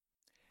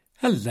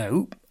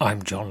Hello,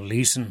 I'm John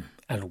Leeson,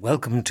 and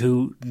welcome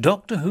to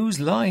Doctor Who's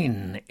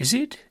Line, is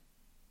it?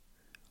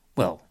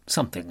 Well,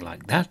 something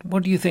like that.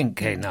 What do you think,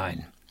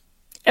 K9?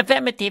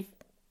 Affirmative.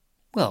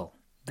 Well,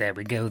 there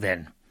we go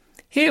then.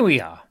 Here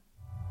we are.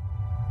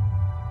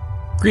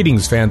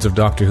 Greetings, fans of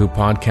Doctor Who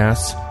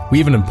podcasts. We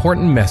have an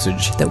important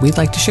message that we'd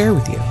like to share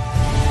with you.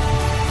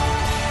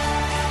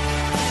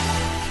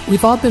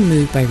 We've all been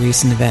moved by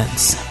recent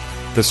events.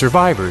 The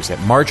survivors at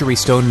Marjorie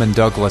Stoneman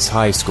Douglas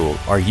High School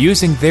are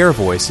using their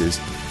voices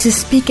to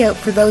speak out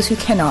for those who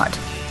cannot,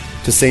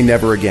 to say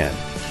never again,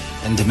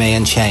 and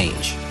demand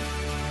change.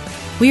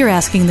 We are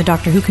asking the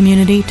Doctor Who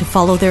community to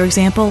follow their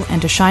example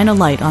and to shine a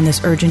light on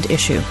this urgent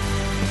issue.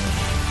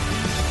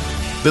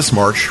 This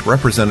March,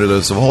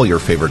 representatives of all your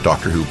favorite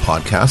Doctor Who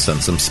podcasts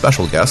and some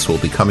special guests will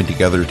be coming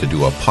together to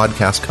do a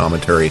podcast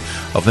commentary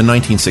of the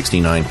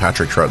 1969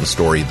 Patrick Troughton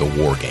story, The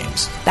War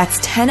Games. That's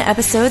 10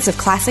 episodes of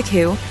Classic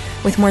Who,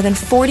 with more than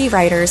 40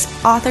 writers,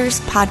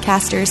 authors,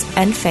 podcasters,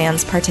 and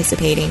fans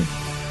participating.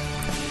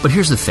 But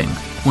here's the thing.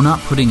 We're not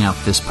putting out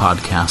this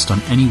podcast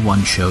on any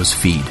one show's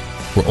feed.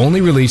 We're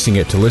only releasing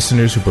it to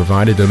listeners who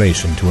provide a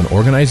donation to an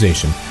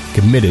organization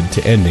committed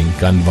to ending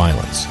gun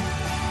violence.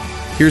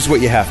 Here's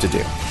what you have to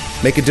do.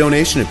 Make a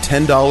donation of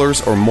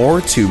 $10 or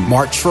more to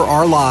March for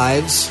Our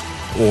Lives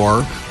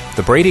or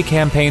the Brady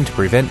Campaign to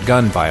Prevent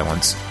Gun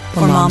Violence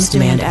or Moms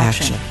Demand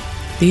Action.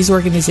 These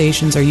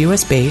organizations are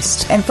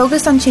U.S.-based and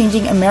focused on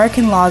changing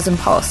American laws and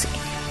policy.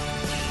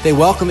 They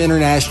welcome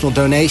international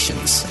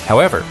donations.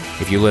 However,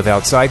 if you live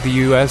outside the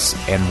U.S.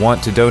 and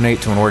want to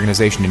donate to an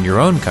organization in your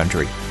own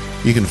country,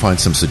 you can find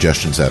some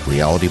suggestions at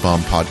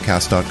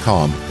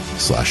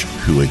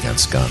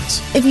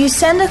realitybombpodcast.com/whoagainstguns. If you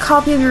send a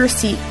copy of your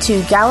receipt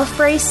to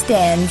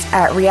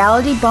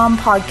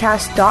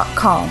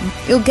gallifreystands@realitybombpodcast.com,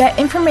 you'll get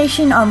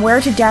information on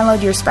where to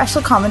download your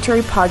special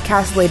commentary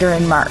podcast later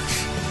in March.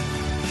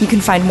 You can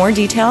find more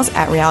details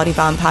at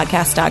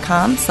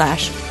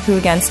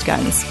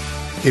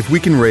realitybombpodcast.com/whoagainstguns. If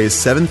we can raise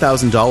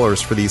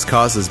 $7,000 for these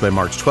causes by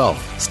March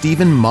 12th,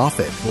 Stephen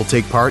Moffat will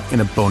take part in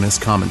a bonus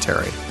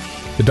commentary.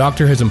 The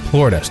Doctor has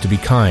implored us to be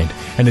kind,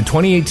 and in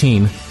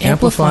 2018,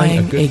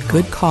 amplifying a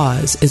good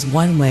cause is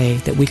one way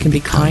that we can be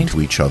kind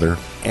to each other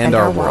and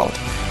our world.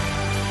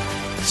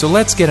 So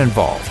let's get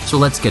involved. So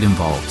let's get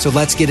involved.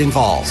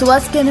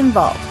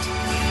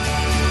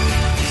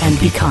 And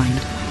be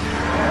kind.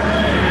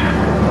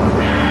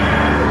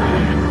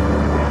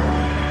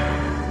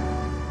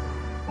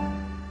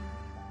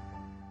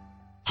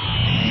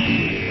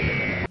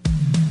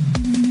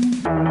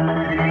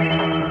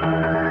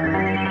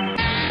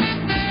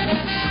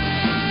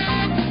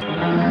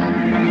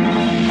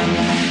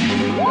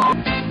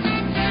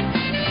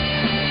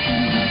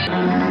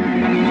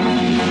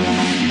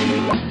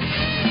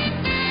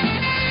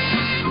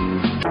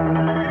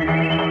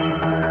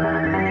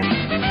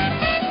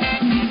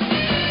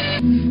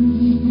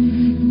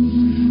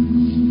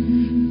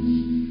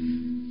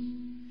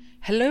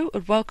 Hello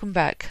and welcome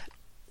back.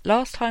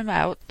 Last time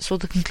out saw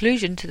the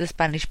conclusion to the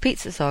Spanish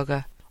pizza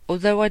saga,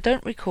 although I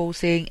don't recall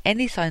seeing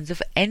any signs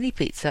of any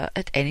pizza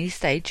at any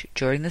stage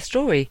during the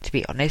story, to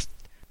be honest.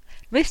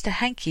 Mr.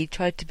 Hankey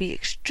tried to be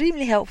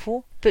extremely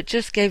helpful, but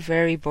just gave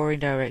very boring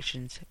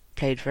directions,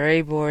 played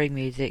very boring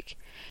music,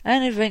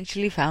 and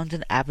eventually found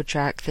an ABBA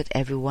track that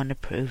everyone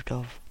approved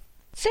of.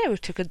 Sarah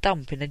took a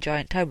dump in a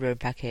giant Toblerone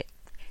packet.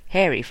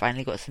 Harry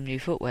finally got some new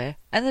footwear,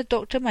 and the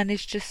Doctor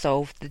managed to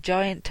solve the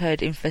giant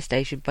turd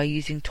infestation by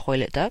using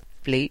toilet duct,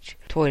 bleach,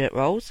 toilet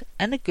rolls,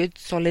 and a good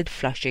solid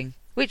flushing,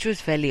 which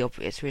was fairly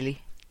obvious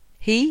really.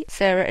 He,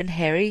 Sarah and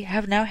Harry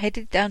have now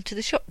headed down to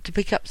the shop to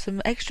pick up some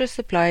extra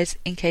supplies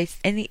in case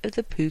any of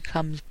the poo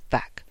comes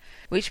back,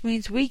 which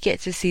means we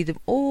get to see them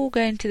all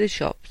going to the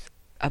shops.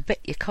 I bet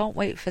you can't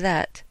wait for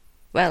that.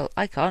 Well,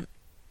 I can't,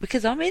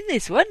 because I'm in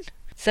this one.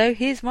 So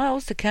here's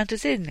Miles to count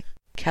us in.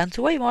 Count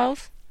away,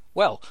 Miles.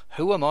 Well,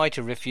 who am I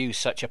to refuse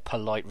such a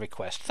polite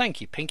request?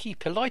 Thank you, Pinky.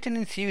 Polite and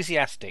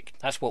enthusiastic.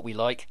 That's what we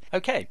like.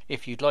 Okay,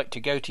 if you'd like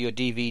to go to your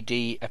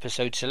DVD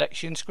episode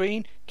selection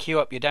screen, queue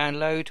up your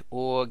download,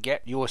 or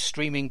get your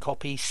streaming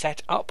copy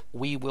set up,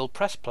 we will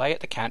press play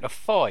at the count of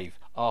 5.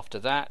 After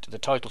that, the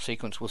title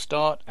sequence will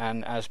start,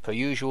 and as per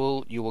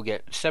usual, you will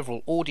get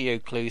several audio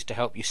clues to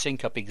help you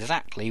sync up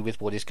exactly with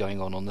what is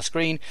going on the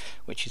screen,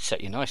 which should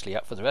set you nicely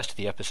up for the rest of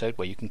the episode,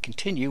 where you can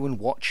continue and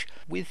watch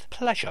with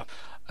pleasure.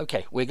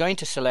 Okay, we're going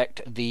to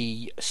select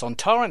the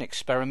Sontaran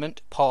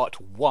Experiment Part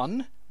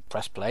 1.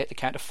 Press play at the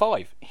count of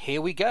 5. Here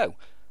we go.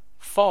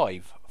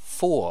 5,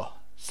 4,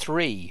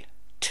 3,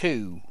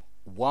 2,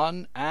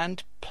 1,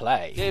 and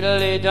play.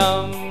 Diddly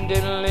dum,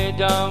 diddly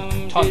dum,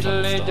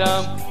 diddly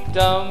dum,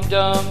 dum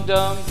dum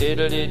dum,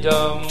 diddly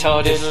dum.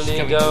 TARDIS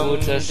coming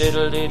towards us.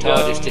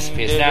 TARDIS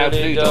disappears now.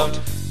 Blue dot.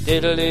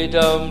 Diddly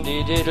dum,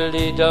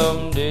 diddly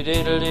dum,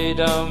 diddly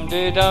dum,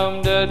 dum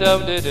dum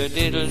dum,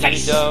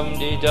 diddly dum,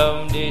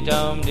 dum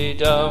dum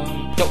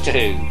dum. Doctor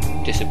Who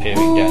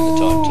disappearing down the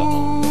time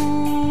tunnel.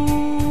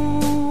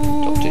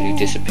 Doctor Who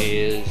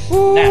disappears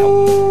now.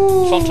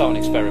 Sontaran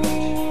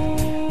Experiment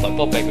by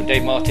Bob Baker and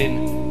Dave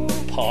Martin,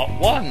 Part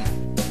 1.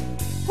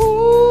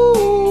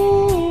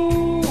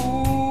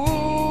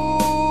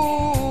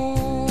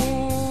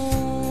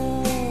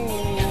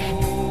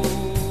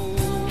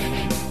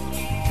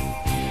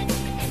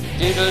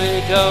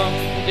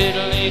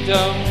 diddly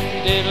dum,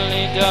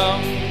 diddly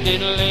dum,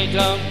 diddly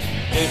dum,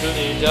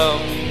 diddly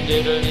dum,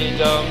 diddly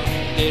dum,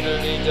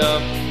 diddly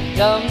dum,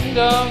 dum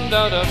dum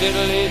dum dum,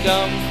 diddly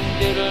dum,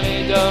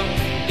 diddly dum,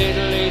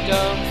 diddly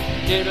dum,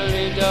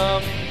 diddly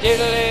dum,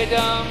 diddly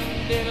dum,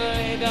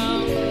 diddly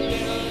dum,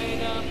 diddly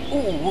dum.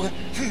 Ooh.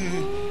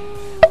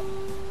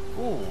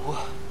 Ooh.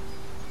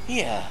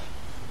 Here.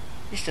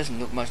 This doesn't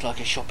look much like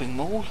a shopping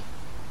mall.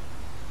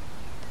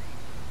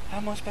 How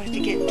am I supposed to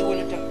get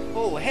toilet duck?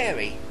 Oh,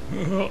 Harry.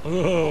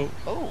 Oh.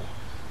 Oh.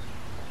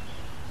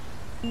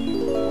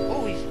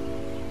 Oh, he's...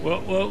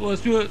 Well,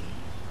 let's do it.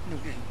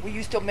 Will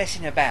you stop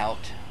messing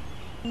about?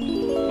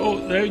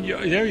 Oh, there you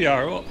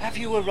are. Oh. Have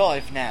you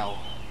arrived now?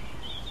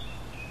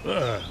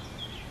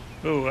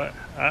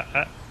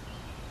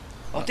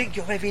 I think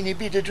you're having a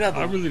bit of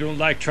trouble. I really don't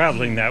like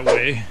traveling that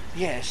way.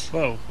 Yes.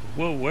 Well,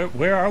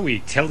 where are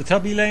we?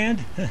 Teletubby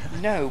Land?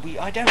 No,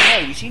 I don't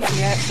know. We seem to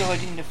be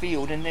outside in the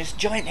field, and there's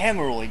giant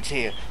hemorrhoids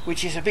here,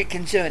 which is a bit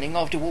concerning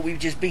after what we've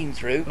just been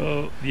through.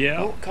 Oh,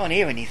 yeah. Oh, can't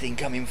hear anything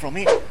coming from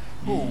it.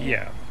 Ooh.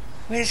 Yeah.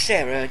 Where's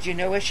Sarah? Do you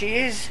know where she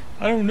is?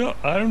 I don't know.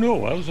 I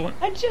was on...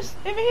 I'm just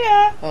over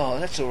here. Oh,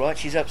 that's all right.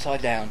 She's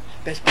upside down.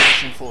 Best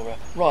position for her.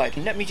 Right,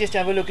 let me just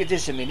have a look at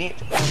this a minute,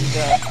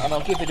 and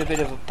I'll give it a bit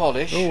of a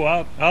polish.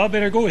 Oh, I'll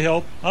better go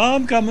help.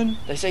 I'm coming.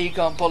 They say you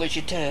can't polish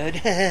a turd.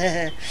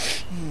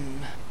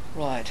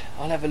 Right,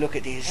 I'll have a look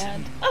at this.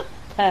 And up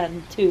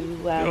and to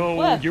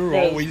you're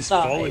always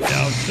falling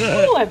down.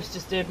 Oh, I was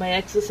just doing my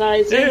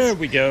exercises. There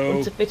we go.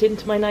 Want to fit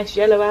into my nice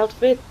yellow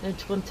outfit.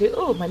 Don't want to...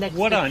 Oh, my next...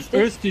 What on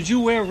earth did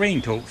you wear a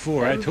rain coat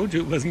for? I told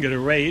you it wasn't going to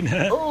rain.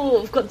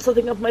 Oh, I've got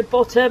something up my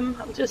bottom.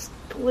 I'll just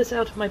pull this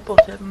out of my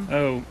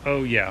bottom.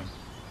 Oh, yeah.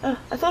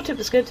 I thought it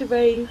was going to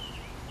rain.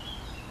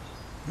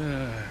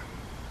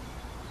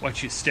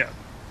 Watch your step.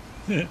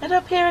 And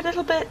up here a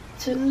little bit,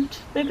 and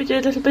maybe do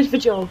a little bit of a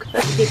jog.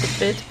 That'll keep it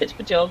fit, a bit of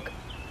a jog.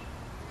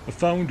 I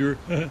found her.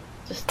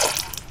 Just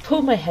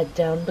pull my head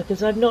down,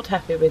 because I'm not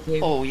happy with you.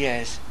 Oh,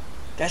 yes.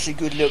 That's a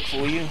good look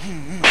for you.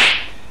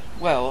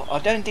 Well, I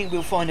don't think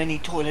we'll find any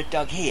toilet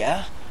dug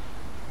here.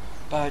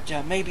 But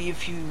maybe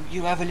if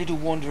you have a little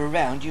wander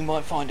around, you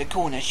might find a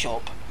corner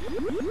shop.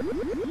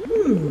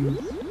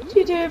 What are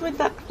you doing with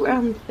that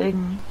round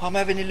thing? I'm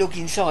having a look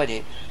inside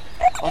it.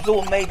 I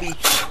thought maybe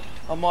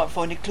I might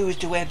find a clue as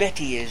to where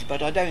Betty is,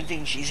 but I don't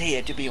think she's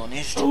here, to be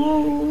honest.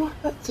 Oh,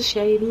 that's a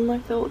shame. I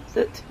thought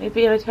that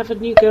maybe I'd have a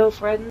new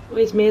girlfriend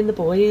with me and the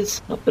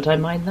boys. Not that I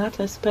mind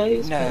that, I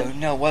suppose.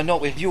 No, well, not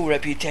with your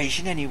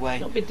reputation anyway.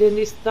 Not been doing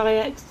these thigh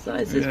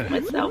exercises for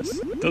myself.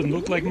 Doesn't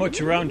look like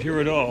much around here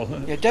at all.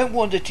 Yeah, don't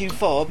wander too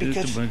far,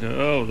 because...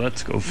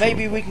 let's go for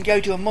maybe we can go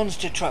to a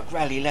monster truck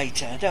rally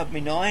later. That'd be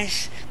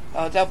nice.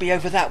 They'll be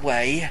over that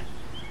way.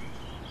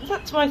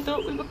 That's why I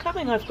thought we were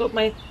coming. I've got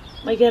my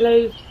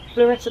yellow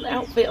fluorescent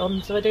outfit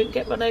on so I don't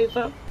get run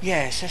over.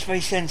 Yes, that's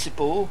very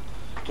sensible.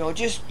 So I'll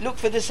just look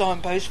for the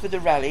signpost for the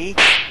rally.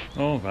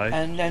 All right.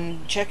 And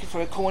then check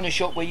for a corner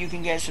shop where you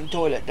can get some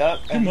toilet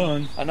duck. Come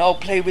on. And I'll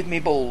play with me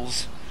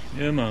balls.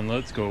 Come on,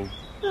 let's go.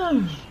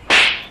 Oh,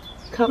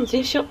 can't see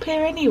a shop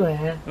here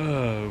anywhere.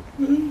 Oh,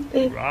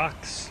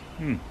 rocks.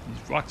 These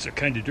rocks are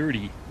kind of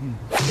dirty.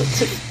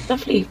 Lots of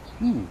lovely...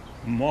 Ooh,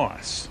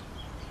 moss.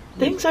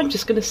 Things I'm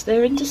just going to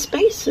stare into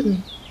space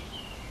and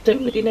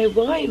don't really know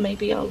why.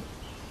 Maybe I'll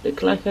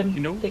look like I'm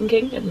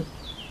thinking, and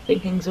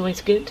thinking's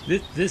always good.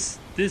 This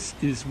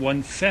is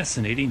one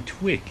fascinating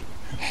twig.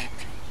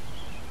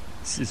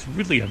 This is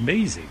really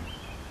amazing.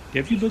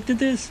 Have you looked at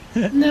this?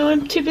 No,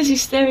 I'm too busy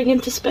staring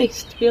into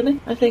space, to be honest.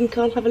 I think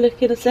I'll have a look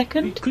in a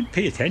second. You could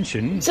pay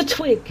attention. It's a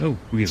twig. Oh,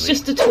 really? It's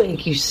just a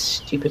twig, you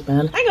stupid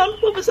man. Hang on,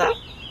 what was that?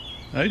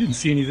 I didn't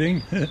see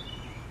anything.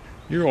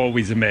 You're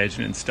always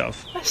imagining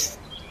stuff.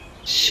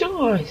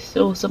 Sure, I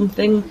saw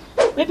something.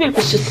 Maybe it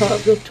was just part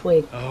of your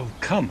twig. Oh,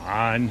 come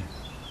on.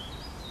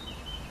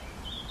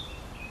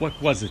 What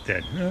was it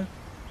then? Huh?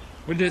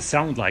 What did it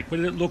sound like? What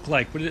did it look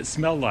like? What did it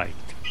smell like?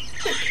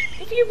 Look,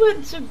 if you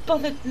weren't so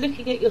bothered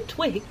looking at your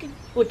twig,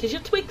 what does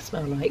your twig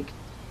smell like?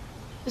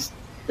 Just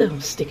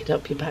stick it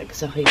up your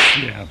backside.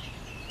 Yeah,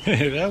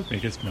 that'll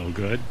make it smell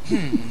good.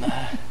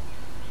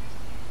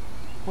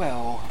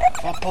 Well,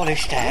 if I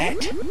polish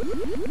that...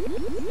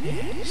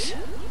 Yes...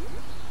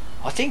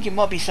 I think it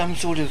might be some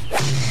sort of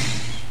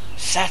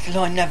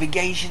satellite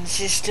navigation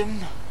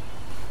system.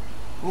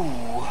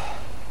 Ooh.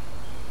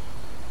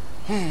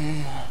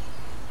 Who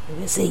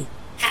is he?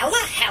 How the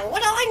hell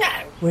would I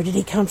know? Where did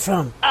he come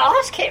from? I'll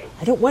ask him.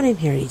 I don't want him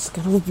here. He's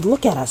gonna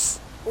look at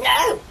us. No.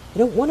 I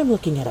don't want him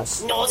looking at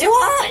us. Nor do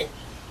I.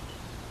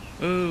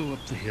 Oh,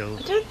 up the hill.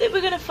 I don't think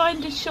we're going to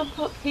find a shop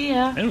up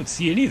here. I don't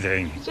see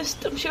anything.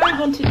 I'm sure he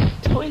wanted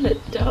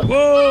toilet duck.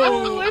 Whoa!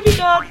 Oh, where have you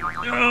gone? You've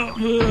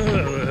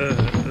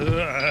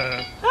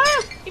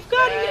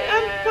gone.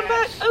 Come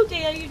back. Oh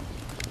dear,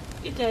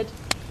 you're dead.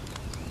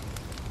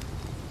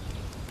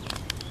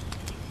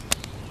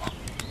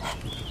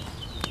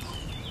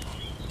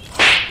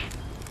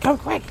 Come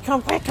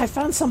quick, I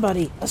found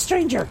somebody. A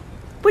stranger.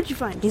 What'd you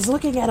find? He's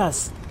looking at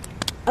us.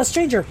 A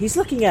stranger, he's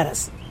looking at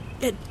us.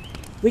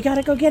 We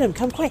gotta go get him,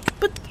 come quick.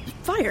 But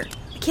fire,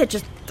 can't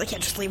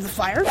just leave the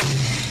fire.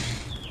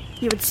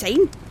 You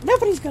insane?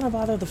 Nobody's gonna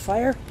bother the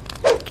fire.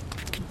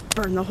 Could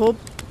burn the whole...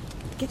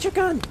 Get your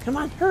gun. Come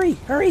on, hurry.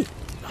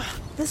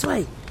 This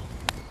way.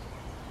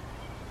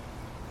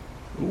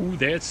 Oh,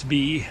 that's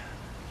me.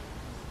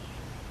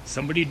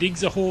 Somebody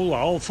digs a hole,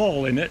 I'll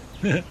fall in it.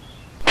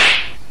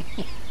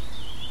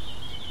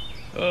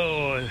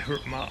 Oh, it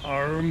hurt my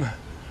arm.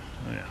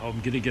 How I'm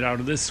gonna get out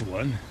of this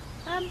one?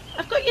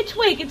 I've got your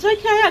twig. It's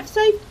okay. I've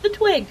saved the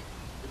twig.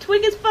 The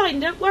twig is fine.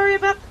 Don't worry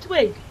about the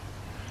twig.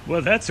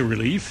 Well, that's a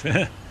relief.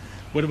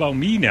 What about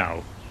me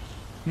now?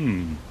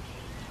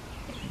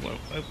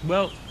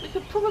 Well... We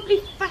could probably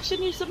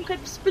fashion you some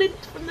kind of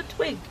splint from the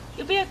twig.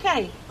 You'll be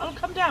okay. I'll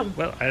come down.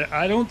 Well,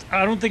 I don't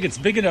think it's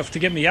big enough to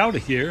get me out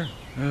of here.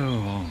 Oh,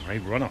 all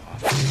right, run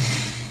off.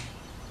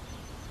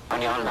 On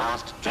your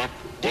last trip,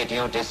 did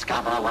you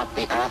discover what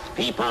the Earth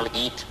people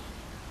eat?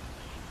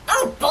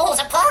 Oh, balls,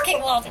 a parking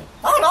warden!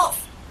 On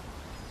off!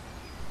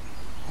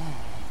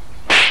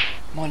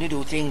 My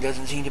little thing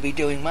doesn't seem to be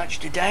doing much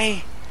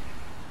today.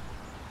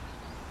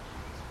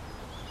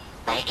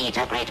 They eat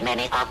a great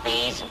many of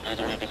these.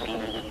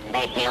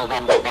 They peel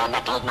them with their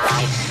metal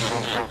knives.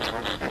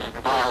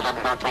 Boil them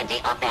for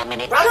 20 of their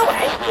minutes. Run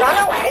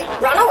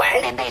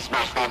away! Then they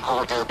smash them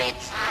all to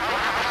bits.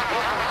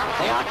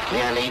 They are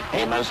clearly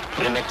the most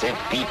primitive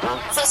people.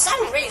 For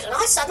some reason,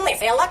 I suddenly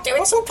feel like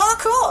doing some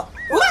parkour.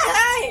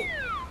 Way!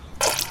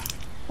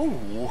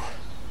 Ooh,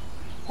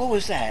 what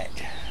was that?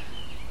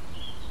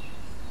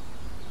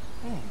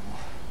 Ooh.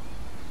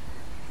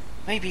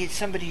 Maybe it's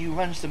somebody who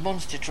runs the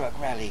monster truck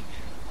rally.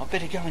 I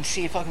better go and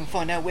see if I can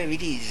find out where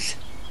it is.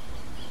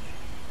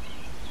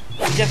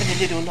 He's having a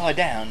little lie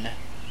down.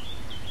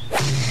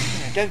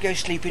 Don't go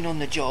sleeping on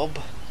the job.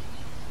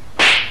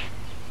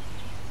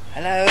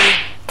 Hello?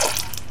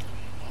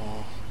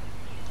 Oh,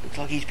 looks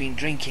like he's been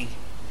drinking.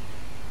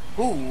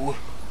 Ooh.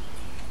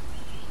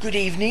 Good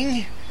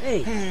evening.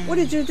 Hey, what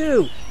did you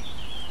do?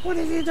 What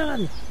have you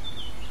done?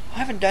 I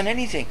haven't done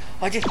anything.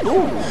 I just...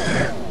 Ooh.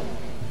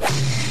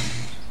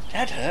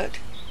 That hurt.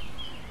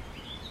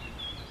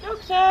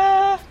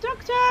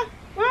 Doctor,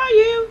 where are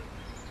you?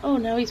 Oh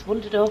no, he's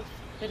wandered off.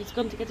 But he's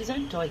gone to get his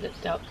own toilet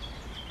duck.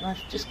 And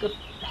I've just got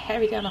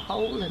Harry down a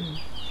hole and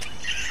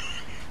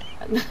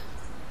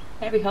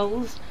hairy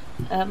holes.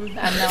 And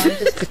now I'm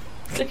just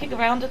looking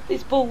around at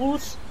these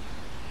balls,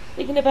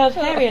 thinking about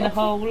Harry in a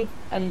hole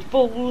and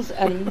balls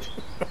and...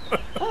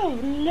 Oh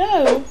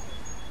no!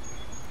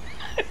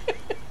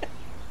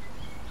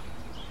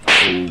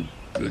 Oh,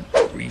 good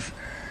grief.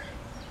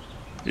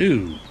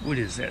 Ew, what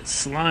is that,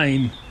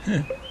 slime?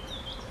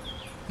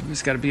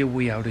 There's got to be a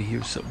way out of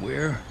here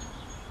somewhere.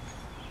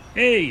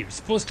 Hey, you're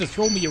supposed to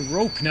throw me a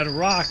rope, not a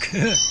rock.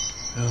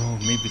 Oh,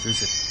 maybe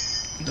there's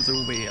another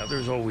way out.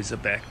 There's always a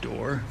back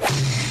door.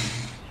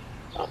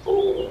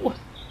 Oh!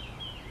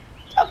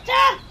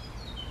 Doctor!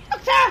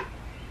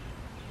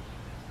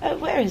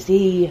 Where is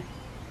he?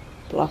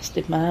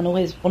 Blasted man,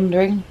 always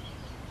wandering.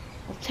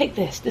 I'll take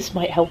this. This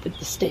might help with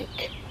the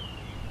stick.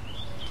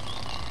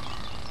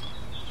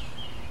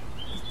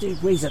 This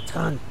dude weighs a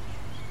ton.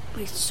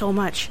 Weighs so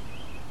much.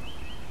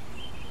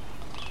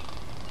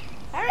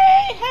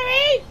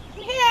 Harry!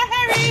 I'm here,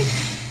 Harry!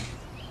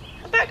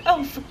 I'm back.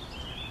 Oh, for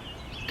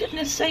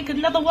goodness sake,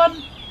 another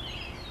one.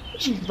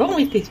 What's wrong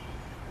with these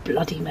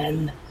bloody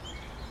men?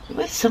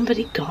 Where's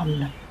somebody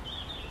gone?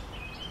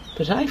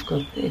 But I've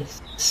got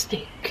this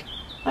stick.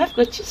 I've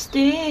got your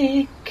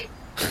stick.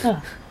 Huh.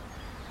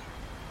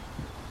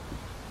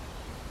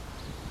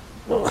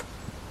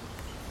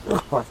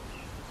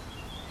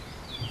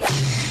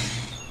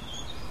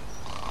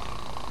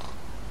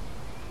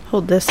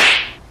 Hold this.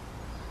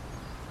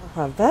 I'll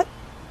have that.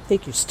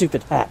 Take your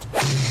stupid hat.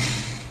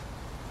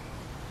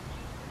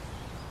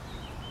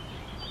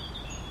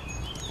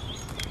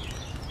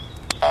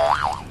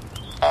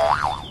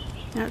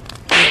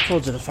 I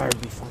told you the fire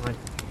would be fine.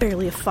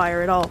 Barely a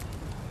fire at all.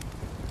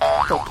 The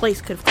whole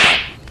place could have caught.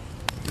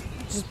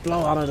 Just blow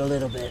on it a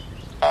little bit.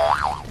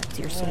 That's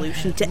your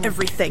solution to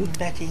everything.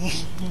 Betty.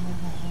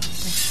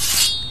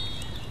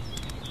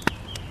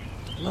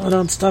 Blowing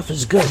on stuff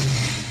is good.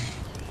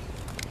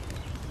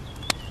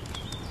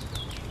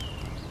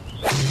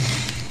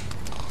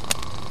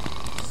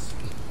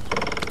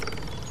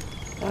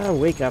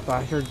 Wake up,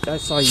 I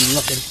saw you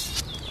looking.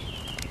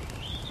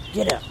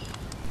 Get up.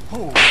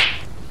 Oh,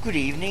 good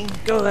evening.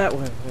 Go that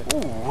way.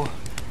 Oh,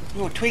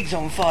 your twig's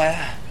on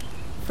fire.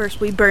 First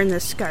we burn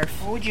this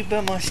scarf. Why would you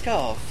burn my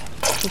scarf?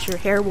 Because your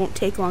hair won't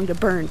take long to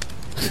burn.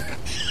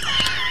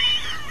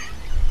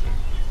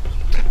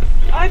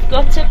 I've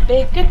got a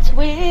bigger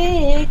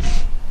twig.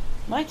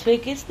 My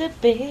twig is the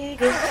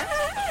biggest.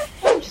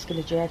 I'm just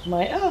going to drag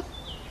my... Oh,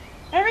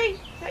 Harry, is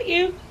that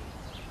you?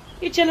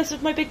 You're jealous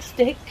of my big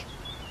stick?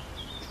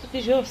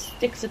 Because your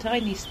stick's a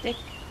tiny stick.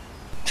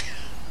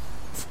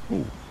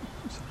 Oh,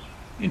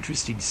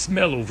 interesting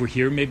smell over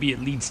here. Maybe it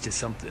leads to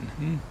something.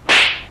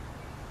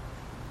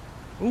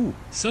 Oh,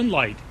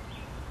 sunlight.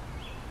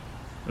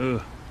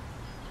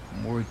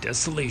 More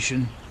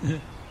desolation.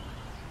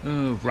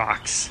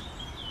 Rocks.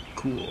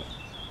 Cool.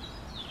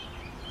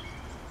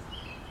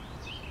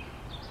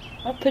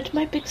 I'll put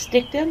my big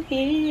stick down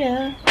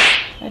here.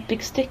 My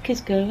big stick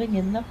is going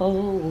in the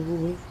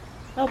hole.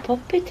 I'll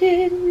pop it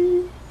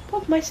in.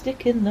 Pop my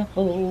stick in the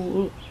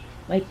hole.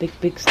 My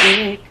big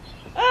stick.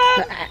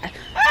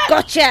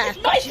 Gotcha!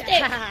 It's my stick!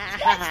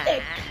 It's my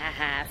stick!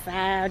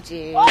 Found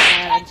you, Oh,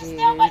 found it's you.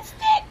 still my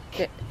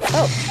stick!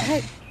 Oh,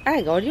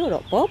 hang on, you're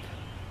not Bob.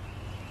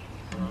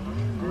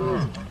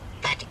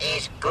 That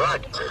is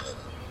good.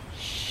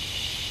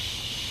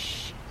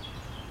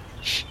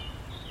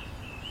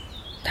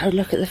 Don't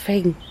look at the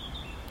thing.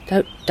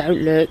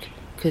 Don't look,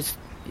 because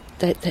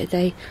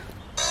they...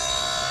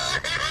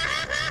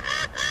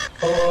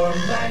 Or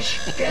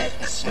mash, get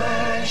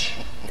smash.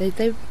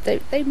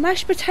 They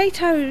mash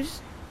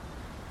potatoes.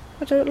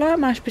 I don't like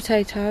mashed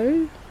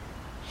potato.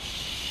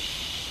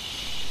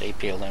 They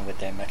peel them with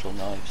their metal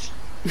knives.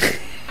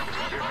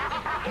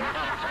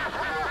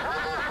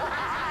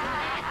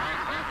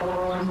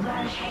 Or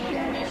mash,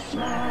 get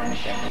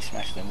smash. Then they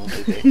smash them all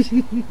to bits.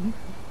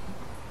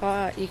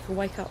 Alright, you can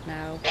wake up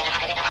now.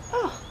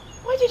 Oh,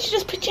 why did you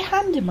just put your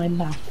hand in my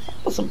mouth?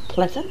 That wasn't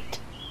pleasant.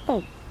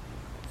 Oh,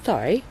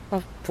 sorry.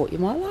 I thought you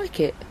might like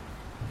it.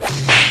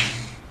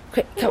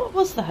 Quick, come. What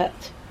was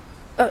that?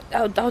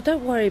 Oh,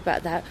 don't worry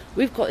about that.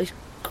 We've got this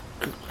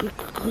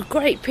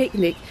great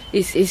picnic.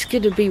 It's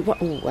going to be...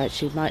 Oh,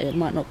 actually, it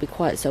might not be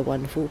quite so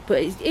wonderful,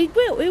 but it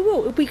will.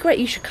 It'll be great.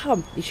 You should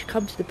come. You should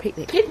come to the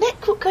picnic.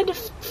 Picnic? What kind of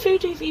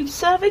food are you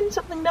serving?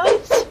 Something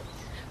nice?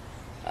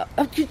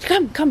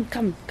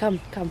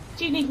 Come.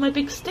 Do you need my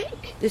big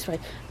stick? This way.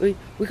 We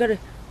got to...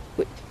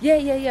 Yeah.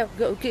 We've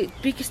got to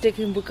get bigger stick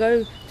and we'll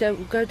go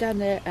down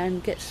there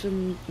and get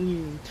some...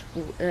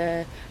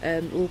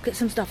 we'll get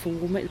some stuff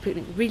and we'll make the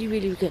picnic really,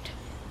 really good.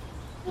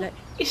 Like,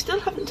 you still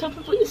haven't told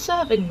me what you're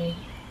serving me.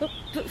 But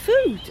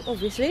food,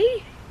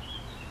 obviously.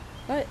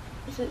 Like,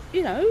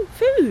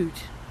 food.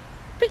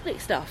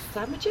 Picnic stuff.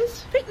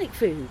 Sandwiches? Picnic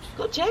food.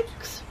 Got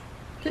eggs?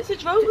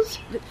 Sausage rolls?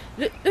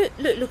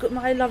 Look at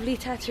my lovely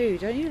tattoo.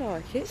 Don't you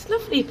like it? It's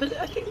lovely, but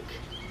I think...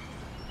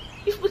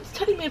 You were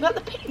telling me about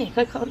the picnic.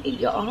 I can't eat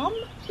your arm.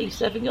 Are you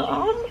serving your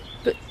arm?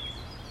 But...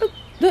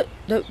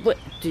 Look, what,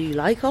 do you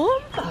like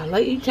arm? I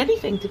like eat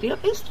anything, to be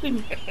honest.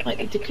 We might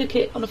need to cook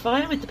it on a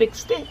fire with the big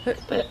stick,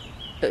 but...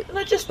 I'm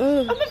a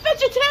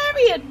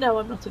vegetarian! No,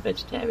 I'm not a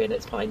vegetarian,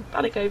 it's fine.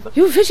 Panic over.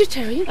 You're a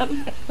vegetarian?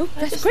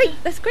 That's great.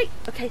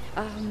 Okay,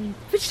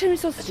 vegetarian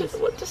I sausages. don't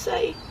know what to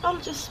say. I'll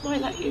just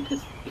smile at you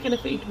because you're going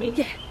to feed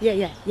me.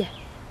 Yeah,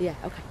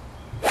 okay.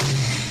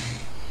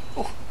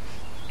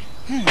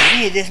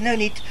 Here, there's no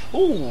need...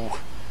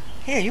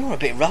 Yeah, you're a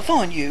bit rough,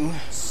 aren't you?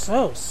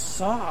 So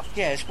soft.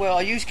 Yes, well,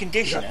 I use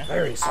conditioner. You got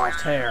very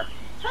soft hair.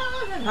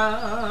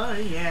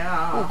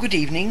 Yeah. Oh, good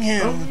evening.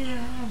 Oh,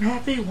 yeah, I'm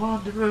happy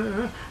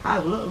wanderer. I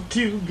love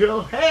to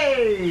go.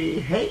 Hey,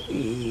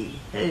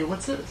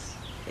 what's this?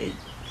 Hey,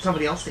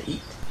 somebody else to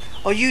eat?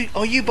 Are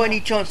you by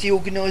any chance the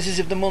organisers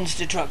of the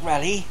Monster Truck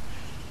Rally?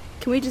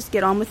 Can we just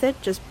get on with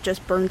it?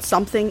 Just burn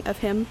something of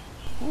him?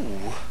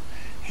 Ooh,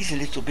 he's a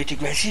little bit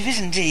aggressive,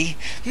 isn't he?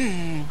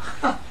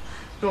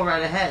 Go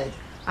right ahead.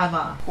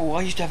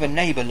 I used to have a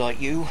neighbour like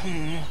you.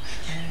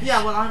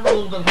 Yeah, well, I'm a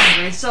little bit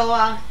hungry,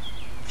 so,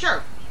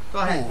 sure. Go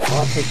ahead. Ooh,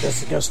 I'll take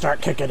this and go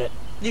start kicking it.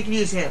 You can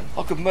use him.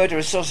 I could murder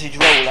a sausage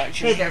roll,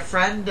 actually. Hey there,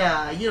 friend.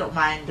 You don't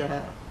mind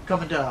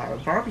coming to our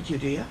barbecue,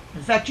 do you?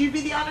 In fact, you'd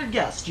be the honored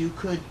guest. You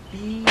could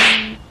be...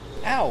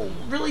 Ow.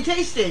 Really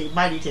tasty.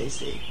 Mighty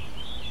tasty.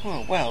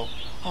 Well,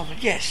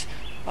 yes.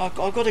 I've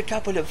got a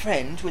couple of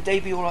friends. Would they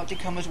be all right to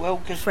come as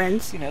well? Cause,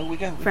 friends? We're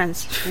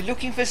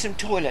looking for some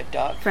toilet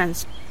duck.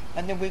 Friends.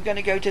 And then we're going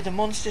to go to the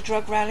Monster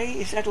Truck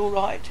Rally. Is that all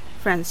right?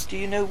 Friends. Do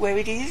you know where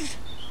it is?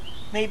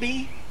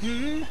 Maybe?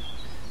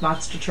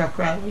 Monster Truck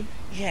Rally?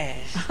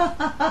 Yes.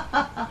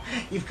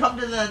 You've come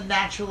to the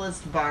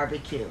Naturalist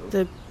Barbecue.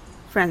 The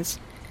friends.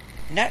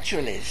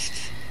 Naturalist?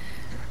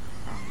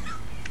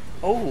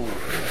 Oh.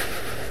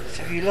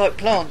 So you like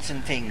plants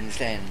and things,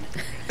 then?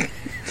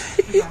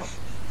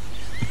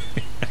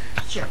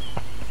 Sure.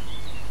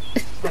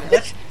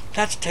 Well,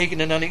 that's taken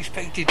an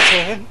unexpected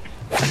turn.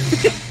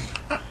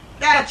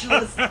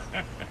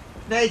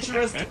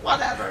 Naturalist,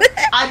 whatever.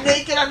 I'm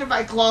naked under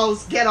my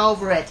clothes. Get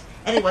over it.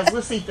 Anyways,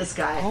 let's eat this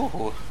guy.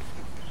 Oh,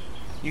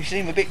 you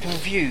seem a bit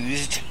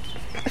confused.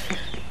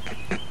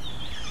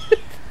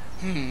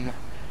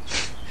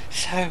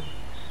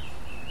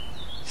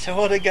 So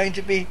are there going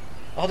to be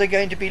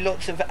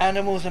lots of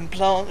animals and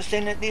plants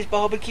then at this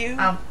barbecue?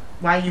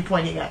 Why are you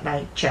pointing at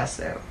my chest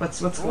there? What's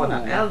going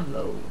on?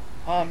 Hello.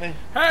 Hey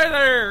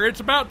there! It's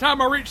about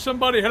time I reached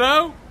somebody.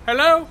 Hello?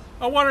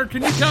 I wonder,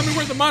 can you tell me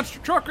where the Monster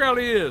Truck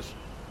Rally is?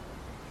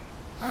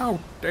 Oh,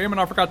 damn it,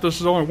 I forgot this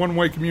is only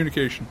one-way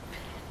communication.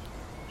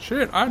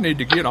 Shit, I need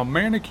to get a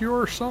manicure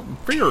or something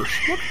fierce.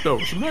 Look at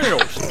those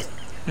nails.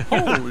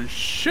 Holy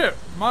shit,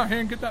 my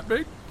hand get that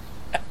big?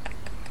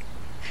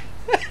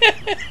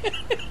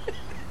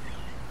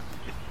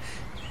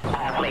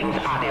 Earthlings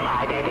are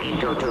divided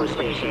into two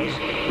species.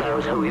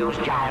 Those who use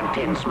giant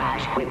tin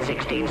smash with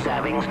 16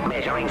 servings,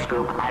 measuring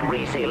scoop and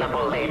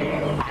resealable lid.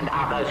 And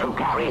others who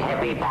carry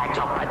heavy bags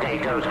of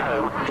potatoes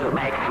home to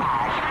make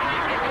mash.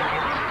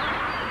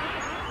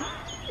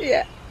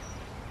 Yeah.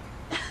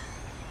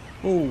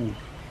 Oh.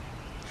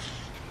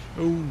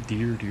 Oh,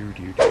 dear.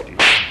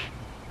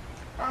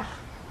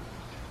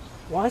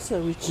 Well, I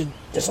said we should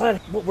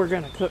decide what we're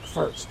going to cook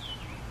first.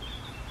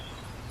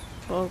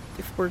 Well,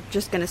 if we're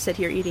just going to sit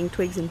here eating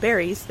twigs and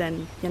berries,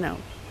 then, you know,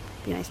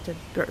 it'd be nice to,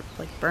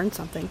 burn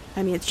something.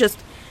 I mean, it's just...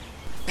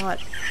 What?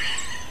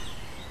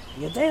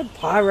 You damn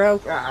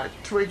pyro.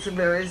 Twigs and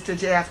berries.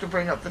 Did you have to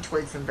bring up the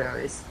twigs and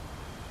berries?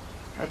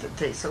 That didn't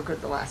taste so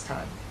good the last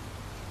time.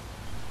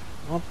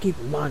 I'm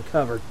keeping mine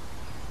covered.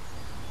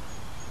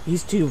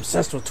 He's too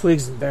obsessed with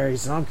twigs and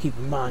berries, and I'm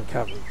keeping mine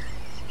covered.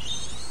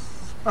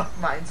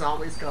 Mine's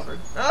always covered.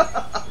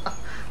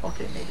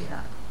 Okay, maybe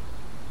not.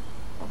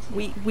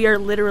 We are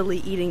literally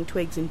eating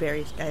twigs and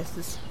berries,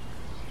 guys.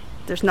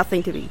 There's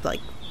nothing to be,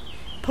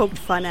 poked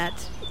fun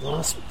at.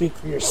 Well, speak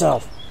for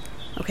yourself.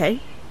 Okay.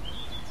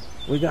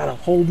 We got a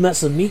whole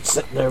mess of meat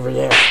sitting over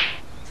there.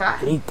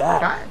 Fine. Eat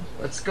that. Fine.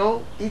 Let's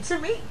go eat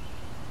some meat.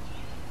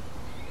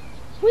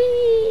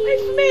 Whee! Wait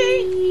for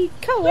me!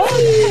 Come on,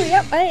 hurry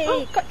up,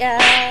 hey, got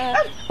ya!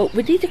 Oh,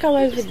 we need to go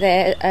over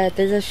there.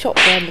 There's a shop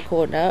around the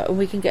corner, and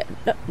we can get...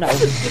 No,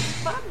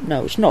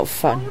 it's not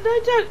fun. Oh, no,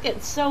 don't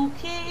get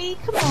sulky.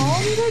 Come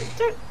on,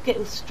 don't get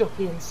all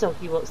stroppy and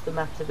sulky. What's the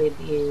matter with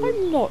you?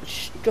 I'm not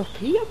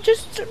stroppy. I'm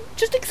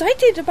just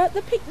excited about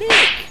the picnic.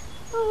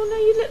 Oh, no,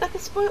 you look like a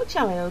spoilt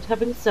child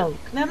having a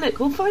sulk. Now, look,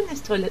 we'll find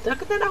this toilet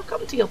duck, and then I'll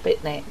come to your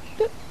picnic.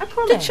 I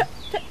promise.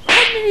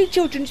 How many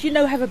children do you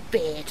know have a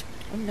beard?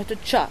 I'm not a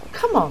child.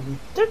 Come on,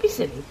 don't be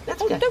silly.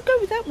 Let's go. Don't go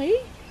without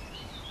me.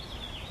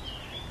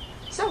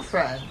 So,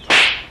 friend,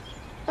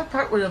 what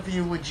part of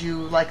you would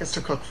you like us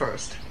to cook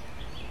first?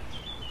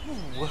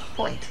 Ooh,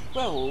 Point.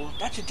 Well,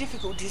 that's a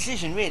difficult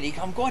decision, really.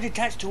 I'm quite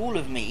attached to all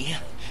of me.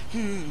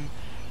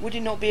 Would it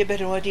not be a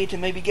better idea to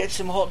maybe get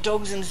some hot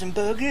dogs and some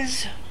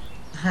burgers?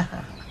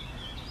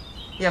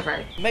 Yeah,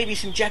 right. Maybe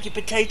some jacket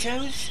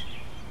potatoes?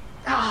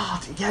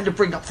 Ah, you had to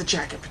bring up the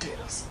jacket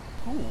potatoes.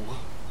 Ooh.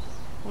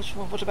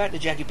 What about the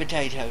jacket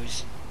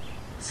potatoes?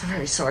 It's a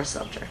very sore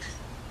subject.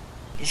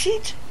 Is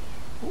it?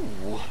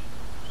 Ooh.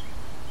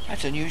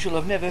 That's unusual.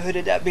 I've never heard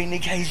of that being the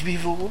case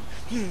before.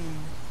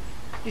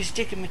 You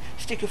stick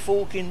a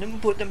fork in them,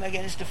 put them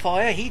against the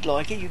fire. He'd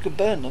like it. You could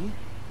burn them.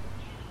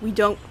 We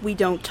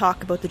don't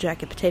talk about the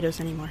jacket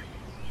potatoes anymore.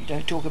 You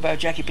don't talk about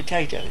jacket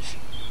potatoes?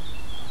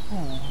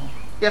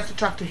 You have to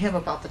talk to him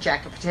about the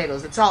jacket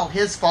potatoes. It's all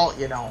his fault,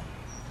 you know.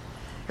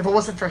 If it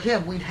wasn't for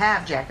him, we'd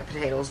have jacket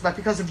potatoes. But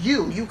because of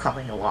you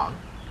coming along,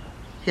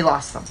 he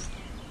lost them.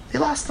 He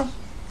lost them.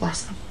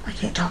 I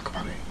can't talk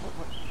about it.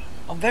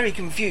 I'm very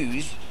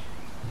confused.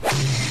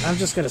 I'm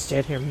just going to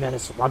stand here and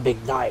menace with my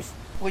big knife.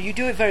 Well, you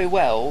do it very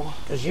well.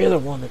 Because you're the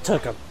one that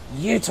took them.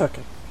 You took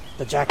them.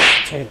 The jacket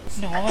potatoes.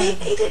 No,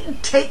 He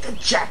didn't take the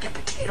jacket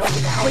potatoes. What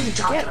the hell are you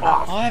talking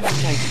about? I haven't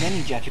taken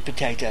any jacket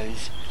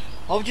potatoes.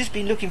 I've just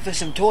been looking for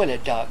some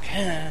toilet duck.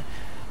 I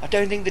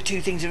don't think the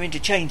two things are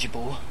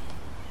interchangeable.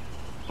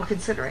 Well,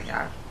 considering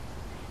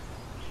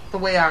the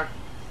way our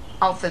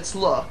outfits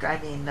look, I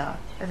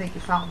think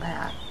you found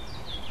that.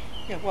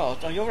 Yeah, well,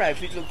 your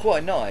outfits look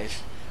quite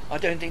nice. I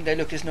don't think they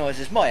look as nice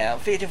as my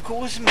outfit, of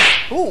course.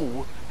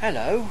 Ooh,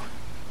 hello.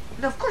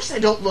 No, of course they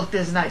don't look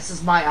as nice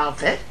as my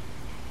outfit.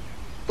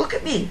 Look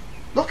at me.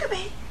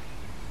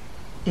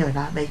 You're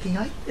not making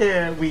eye.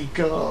 There we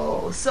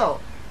go.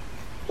 So,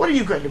 what are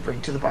you going to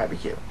bring to the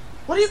barbecue?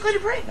 What are you going to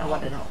bring? I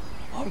want to know.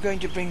 I'm going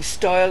to bring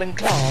style and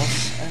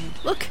class and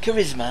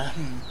charisma.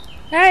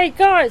 Hey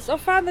guys, I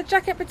found the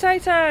jacket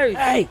potatoes.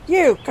 Hey,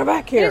 you, come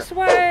back here. This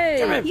way.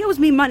 Come in. He owes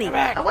me money.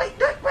 Oh, wait.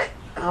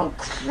 Oh,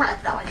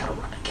 crap. Now I gotta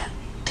run again.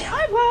 Damn.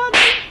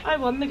 I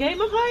won the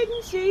game of hide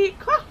and seek.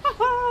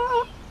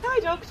 Hi,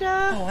 Doctor.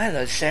 Oh,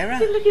 hello, Sarah. I've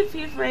been looking for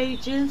you for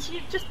ages.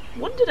 You've just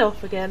wandered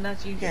off again,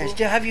 as usual. Yes,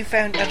 have you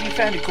found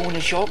a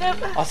corner shop? No.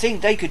 I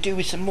think they could do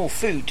with some more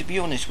food, to be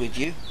honest with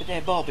you, for their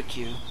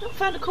barbecue. I've not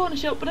found a corner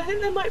shop, but I think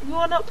there might be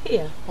one up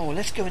here. Oh,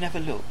 let's go and have a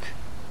look.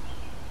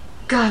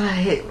 God, I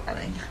hate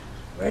running.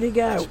 Where'd he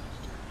go?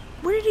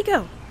 Where did he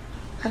go?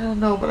 I don't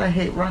know, but I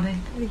hate running.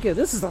 Where'd he go?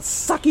 This is the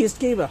suckiest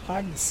game of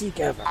hide and seek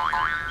ever.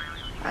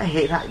 I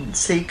hate hide and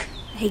seek.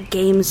 I hate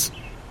games.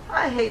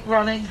 I hate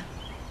running.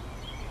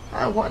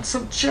 I want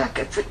some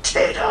jacket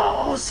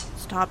potatoes.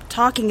 Stop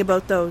talking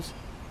about those.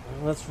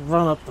 Well, let's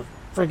run up the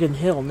friggin'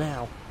 hill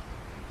now.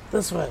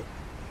 This way.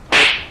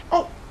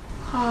 Oh,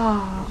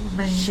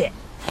 man. Shit.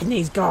 And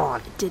he's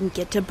gone. Didn't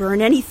get to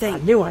burn anything. I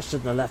knew I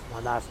shouldn't have left my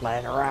knife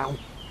laying around.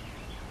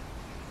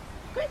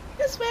 Quick,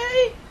 this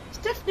way. It's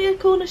definitely a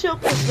corner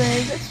shop this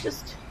way. Let's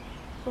just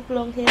hop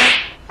along here.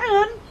 Hang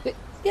on.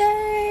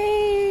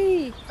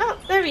 Yay! Oh,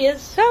 there he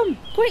is. Come,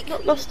 quick.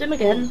 Not lost him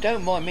again. Oh,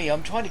 don't mind me.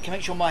 I'm trying to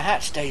make sure my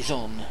hat stays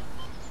on.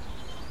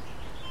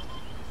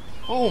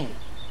 Oh,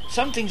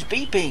 something's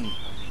beeping.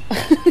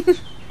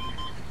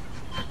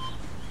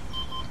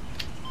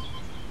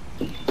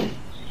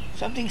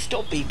 Something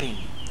stopped beeping.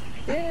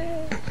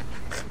 Yeah.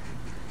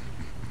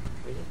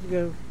 We didn't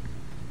go.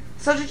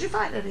 So did you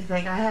find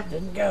anything? I haven't.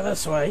 Didn't go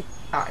this way.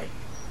 Alright.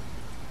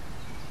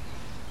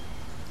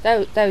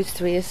 Those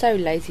three are so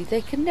lazy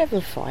they can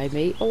never find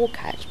me or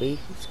catch me.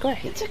 It's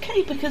great. It's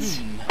okay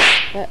because...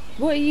 But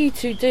what are you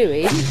two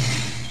doing?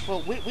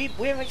 Well,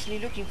 we're actually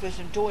looking for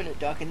some toilet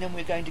duck, and then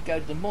we're going to go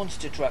to the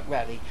monster truck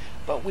rally.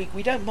 But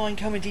we don't mind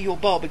coming to your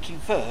barbecue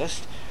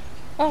first.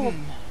 Oh,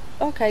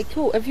 okay,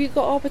 cool. Have you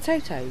got our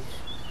potatoes?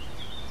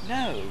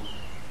 No.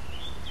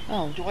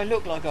 Oh. Do I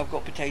look like I've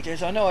got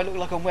potatoes? I know I look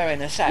like I'm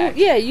wearing a sack. Well,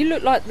 yeah, you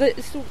look like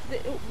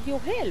your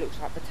hair looks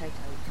like potatoes.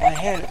 My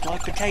hair looks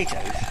like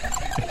potatoes.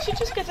 You should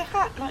just get a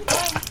hat like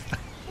mine.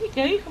 There you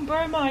go, you can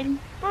borrow mine.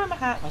 Borrow my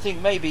hat. I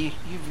think maybe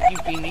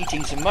you've been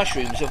eating some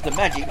mushrooms of the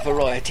magic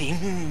variety.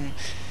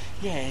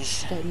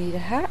 Yes. Don't need a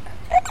hat?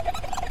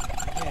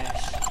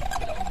 Yes.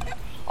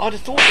 I'd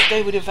have thought that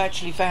they would have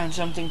actually found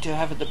something to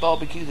have at the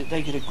barbecue that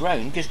they could have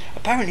grown, because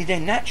apparently they're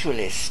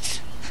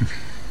naturalists.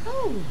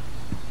 Oh,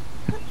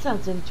 that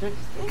sounds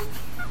interesting.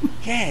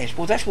 Yes,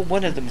 well that's what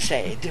one of them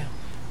said.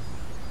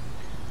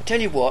 I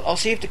tell you what, I'll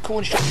see if the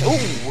corn strip...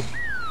 Ooh!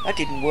 That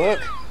didn't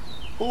work.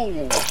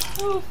 Ooh.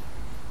 Oh,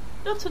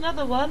 not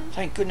another one.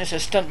 Thank goodness a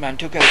stuntman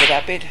took over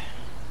that bit.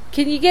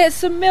 Can you get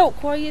some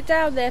milk while you're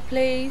down there,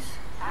 please?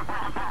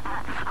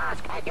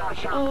 Ask at your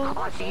shop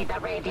or see the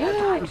Radio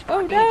Times for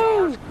Oh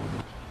details.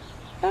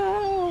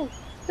 no!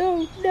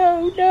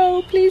 Oh,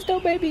 no, please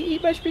don't make me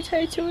eat mashed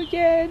potato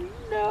again.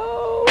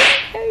 No, I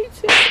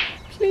hate it.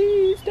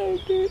 Please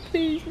don't do it,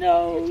 please,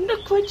 no. I'm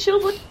not quite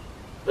sure what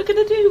we're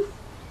going to do.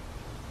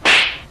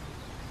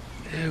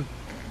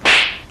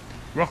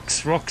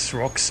 Rocks,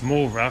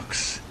 more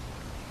rocks.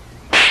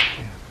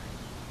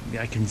 Maybe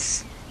I can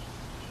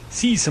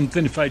see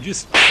something if I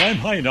just climb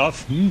high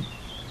enough. Do.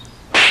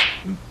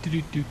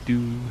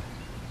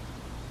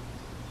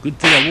 Good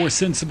thing I wore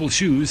sensible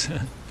shoes.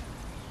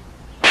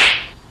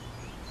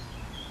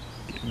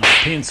 Getting my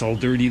pants all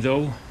dirty,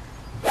 though.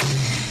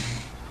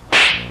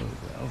 Oh,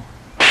 well.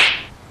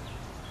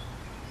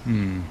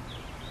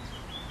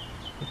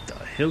 What the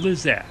hell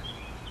is that?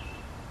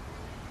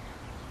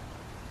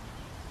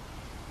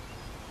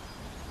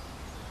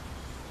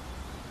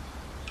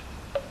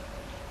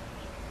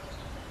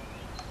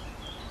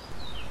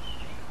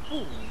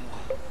 Ooh,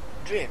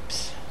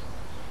 drips.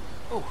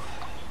 Ooh,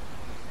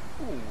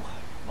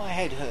 my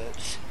head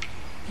hurts.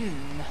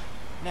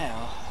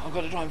 Now, I've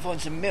got to try and find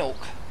some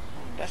milk.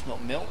 That's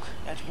not milk,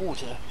 that's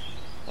water.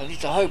 At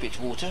least I hope it's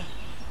water.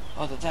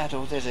 Either that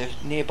or there's a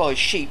nearby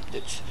sheep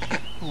that's...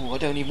 I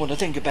don't even want to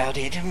think about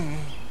it.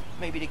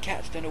 Maybe the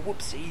cat's done a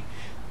whoopsie.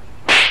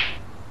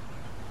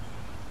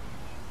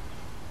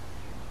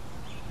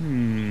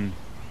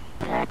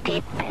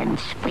 30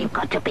 pence. We've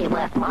got to be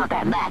worth more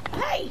than that.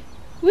 Hey!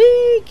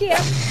 Wee, get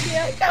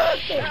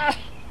up.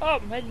 Oh,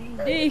 my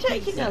knees.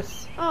 Taking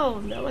us. Oh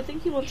no, I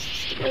think he wants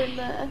us to go in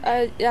there.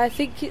 I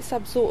think it's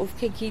some sort of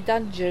kinky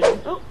dungeon.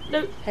 Oh,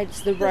 no.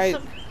 Hence the There's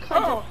rope. some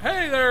kind Oh,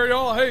 hey there,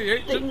 y'all.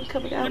 Hey, thing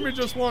coming out. give me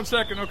just 1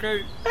 second,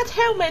 okay? That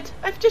helmet!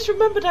 I've just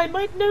remembered I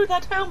might know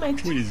that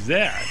helmet. What is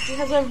that? He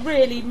has a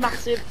really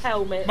massive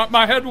helmet.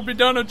 My head will be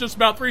done in just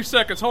about 3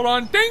 seconds. Hold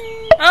on.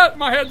 Ding! Ah,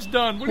 my head's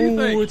done. What do you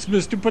think? Oh, it's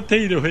Mr.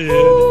 Potato Head.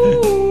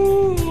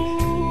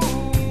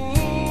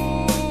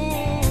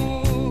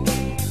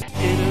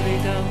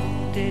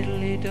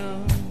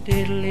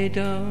 Diddly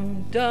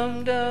dum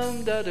dum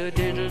dum da da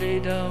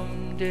diddly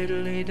dum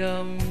diddly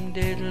dum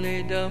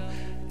diddly dum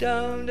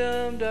dum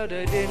dum da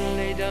da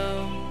diddly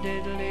dum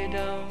diddly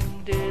dum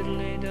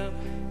diddly dum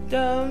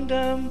dum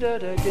dum da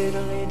da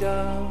diddly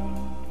dum.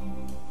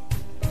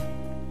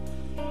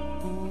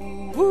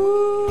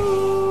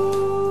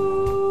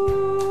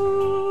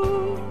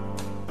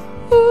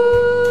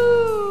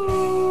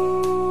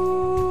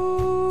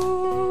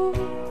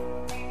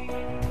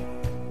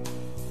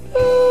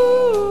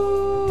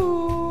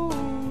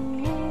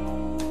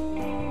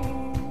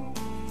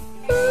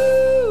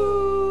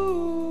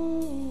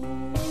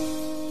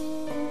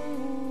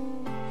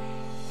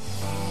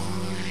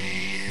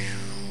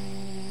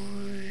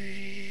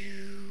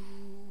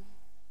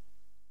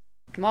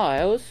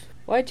 Miles,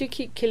 why do you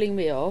keep killing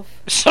me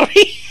off?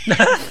 Sorry?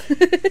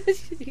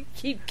 You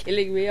keep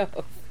killing me off.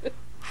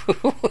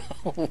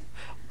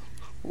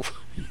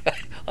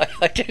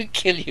 I don't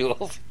kill you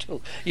off at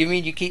all. You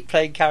mean you keep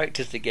playing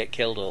characters that get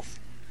killed off?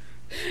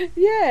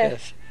 Yeah.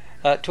 Yes.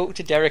 Talk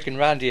to Derek and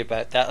Randy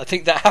about that. I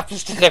think that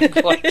happens to them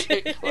quite a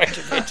bit as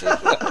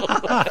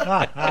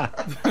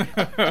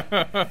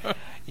well.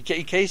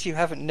 In case you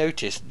haven't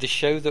noticed, the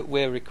show that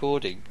we're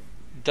recording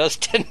does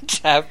tend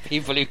to have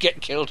people who get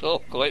killed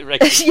off quite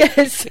regularly.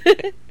 Yes.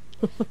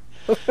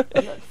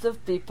 Lots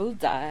of people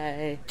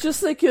die. Just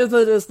think of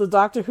it as the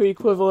Doctor Who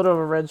equivalent of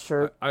a red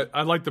shirt.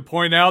 I'd like to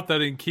point out that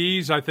in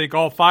Keys, I think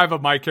all 5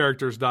 of my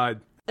characters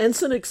died.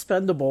 Ensign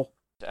Expendable.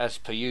 As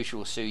per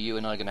usual, Sue, you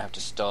and I are going to have to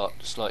start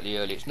slightly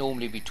early. It's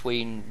normally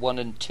between 1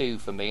 and 2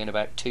 for me and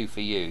about 2 for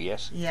you,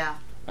 yes? Yeah.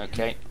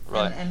 Okay,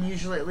 right. And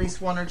usually at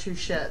least 1 or 2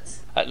 shits.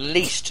 At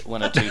least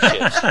 1 or 2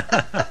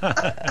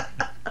 shits.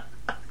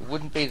 It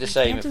wouldn't be the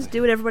same. You can't just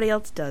do what everybody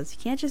else does. You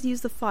can't just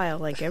use the file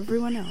like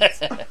everyone else.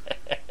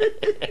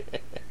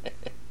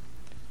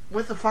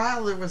 With the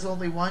file, there was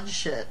only 1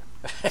 shit.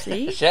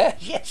 See? Yeah,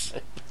 yes.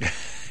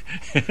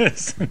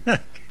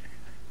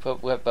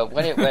 But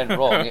when it went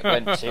wrong, it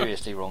went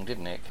seriously wrong,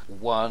 didn't it?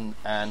 1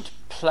 and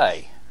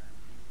play.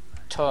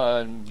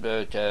 Time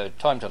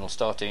tunnel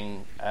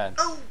starting and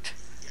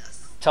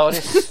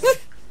TARDIS.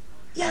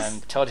 Yes.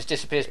 And TARDIS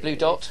disappears. Blue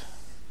dot.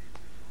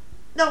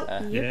 No.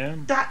 Yeah.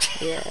 That.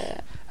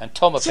 Yeah. And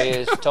Tom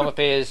appears. Tom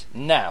appears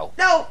now.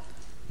 No.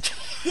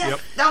 Yes.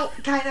 No.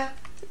 Kinda.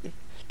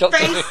 Doctor.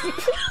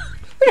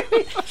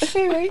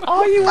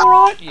 Are you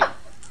alright?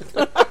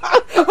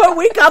 Well,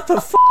 we got the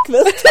fuck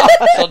this time.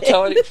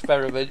 Sontaran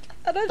Experiment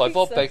I don't by think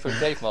Bob so. Baker and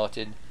Dave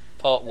Martin,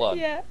 Part 1.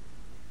 Yeah.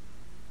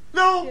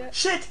 No.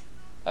 Shit.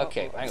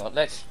 Okay, hang on.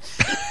 Let's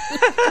There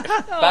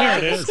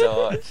back it to the is.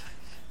 start.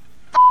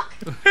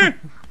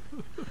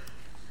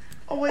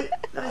 Oh wait.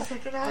 Not a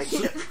second. I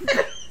can't.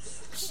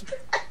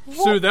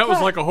 Sue, that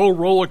was like a whole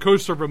roller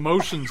coaster of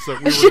emotions that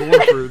we were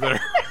going through there.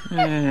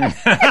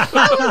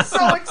 I was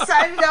so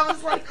excited. I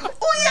was like,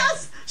 oh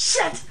yes.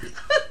 Shit.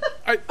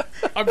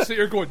 I'm sitting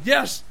here going,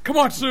 yes, come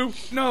on, Sue.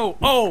 No.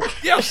 Oh,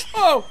 yes.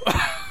 Oh.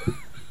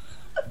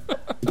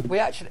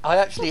 I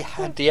actually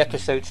had the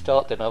episode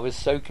start then. I was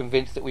so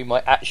convinced that we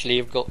might actually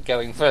have got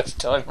going first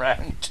time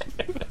round.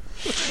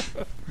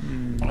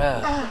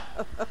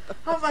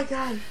 Oh my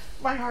god.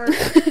 My heart.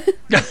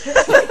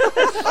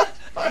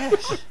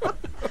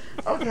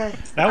 Okay.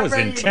 That was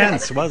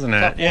intense, wasn't it?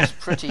 That was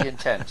pretty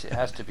intense, it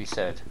has to be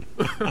said.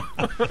 There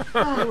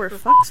were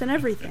fucks and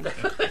everything. We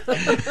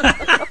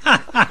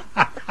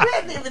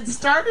hadn't even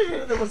started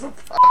it. There was a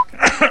fuck.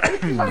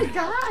 Oh my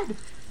god.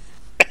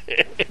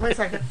 Wait a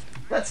second.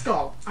 Let's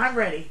go. I'm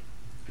ready.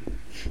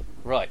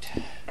 Right.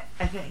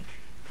 I think.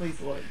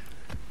 Please, Lord.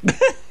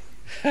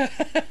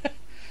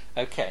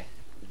 Okay.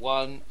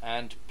 1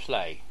 and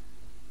play.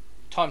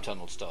 Time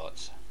tunnel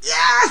starts.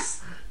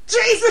 Yes!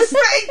 Jesus,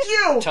 thank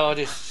you!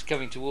 TARDIS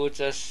coming towards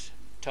us.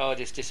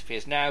 TARDIS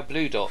disappears now.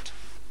 Blue dot.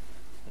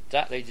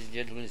 That, ladies and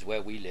gentlemen, is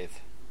where we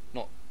live.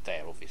 Not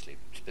there, obviously,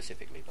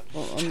 specifically, but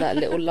On that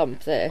little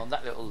lump there. on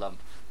that little lump.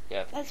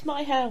 Yeah. That's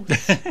my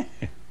house.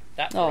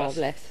 That for Oh, us.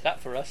 bless. That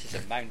for us is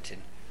a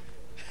mountain.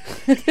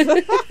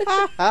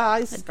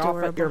 I scoff at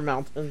Adorable. your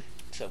mountain.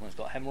 Someone's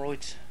got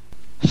hemorrhoids.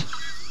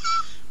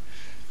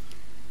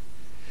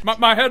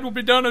 My head will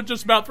be done in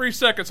just about 3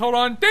 seconds. Hold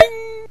on.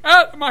 Ding!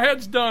 My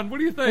head's done. What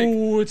do you think?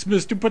 Oh, it's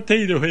Mr.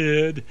 Potato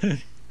Head.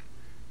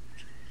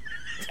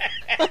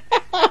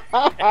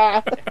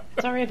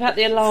 Sorry about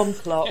the alarm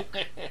clock.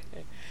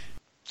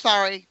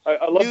 Sorry. I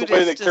love the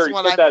way that Nudist Carrie is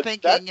what said I'm that.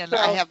 thinking, That and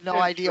I have no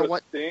idea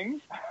what. interesting.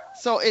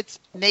 So it's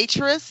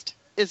naturist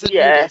is a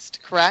Yeah.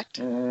 nudist,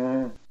 correct?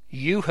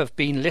 You have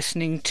been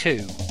listening to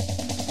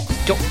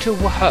Dr.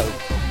 Waho,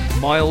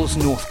 Miles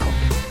Northcott,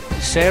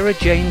 Sarah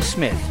Jane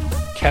Smith,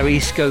 Kerry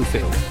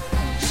Schofield,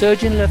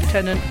 Surgeon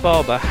Lieutenant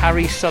Barber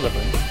Harry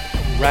Sullivan,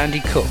 Randy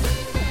Cook,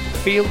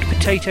 Field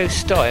Potato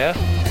Styer,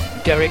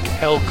 Derek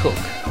L. Cook,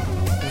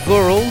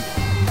 Vural,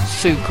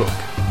 Sue Cook,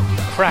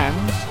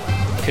 Crams,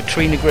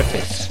 Katrina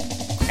Griffiths,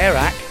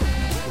 Erac,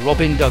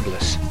 Robin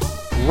Douglas,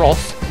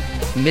 Roth,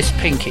 Miss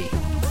Pinky,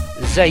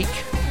 Zake,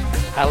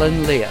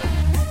 Alan Lear,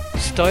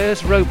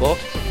 Steyer's Robot,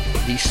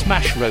 The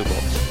Smash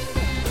Robots.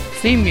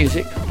 Theme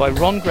music by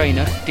Ron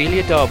Grainer,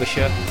 Delia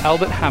Derbyshire,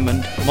 Albert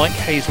Hammond, Mike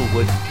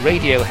Hazelwood,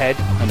 Radiohead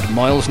and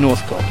Miles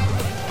Northcott.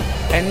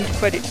 End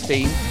credits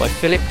theme by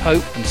Philip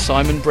Pope and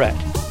Simon Brett.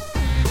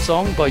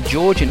 Song by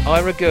George and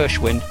Ira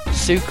Gershwin,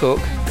 Sue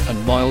Cook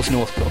and Miles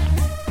Northcott.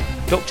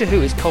 Doctor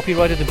Who is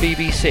copyright of the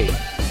BBC,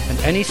 and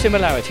any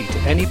similarity to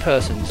any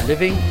persons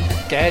living,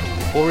 dead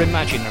or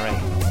imaginary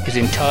is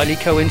entirely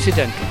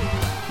coincidental.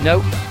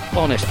 No,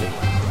 honestly,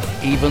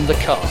 even the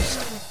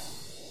cast.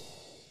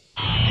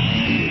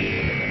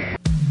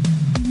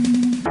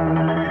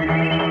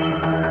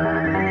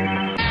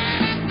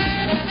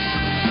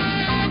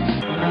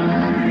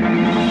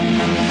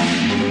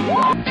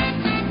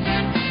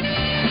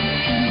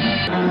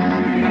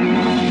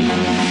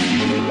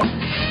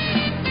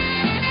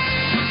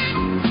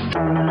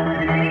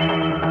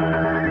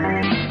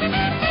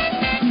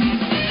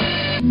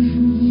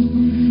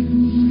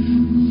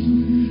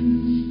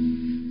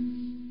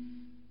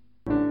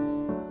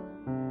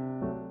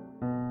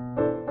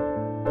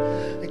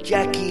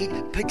 Jackie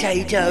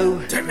Potato.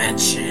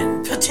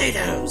 Dimension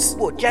potatoes.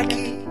 What,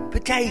 Jackie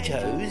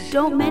Potatoes?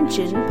 Don't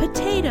mention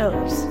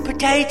potatoes.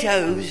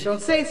 Potatoes.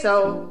 Don't say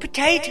so.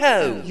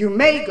 Potato. You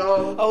may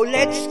go. Oh,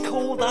 let's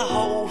call the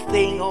whole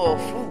thing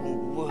off.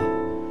 Ooh.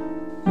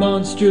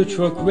 Monster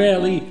Truck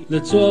Rally,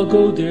 let's all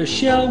go there,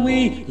 shall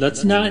we?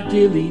 Let's not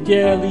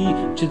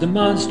dilly-dally to the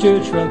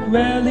Monster Truck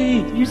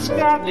Rally. You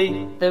scared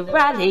me. The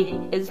rally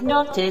is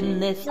not in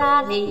this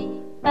alley.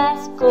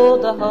 Let's call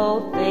the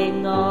whole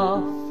thing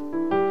off.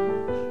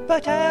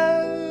 But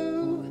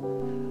oh,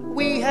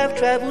 we have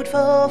travelled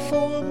far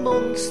for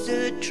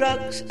monster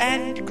trucks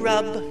and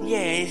grub,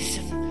 yes.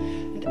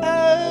 And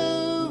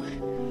oh,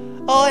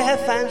 I have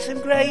found some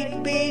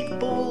great big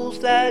balls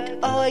that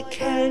I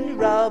can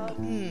rub.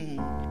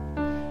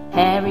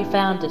 Harry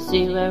found a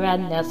sewer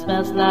and now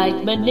smells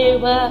like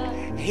manure.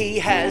 He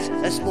has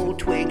a small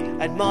twig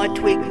and my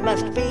twig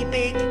must be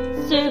big.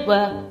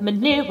 Sewer,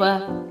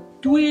 manure.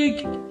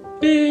 Twig!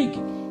 Big!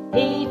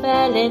 He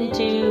fell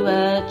into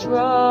a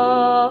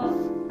trough.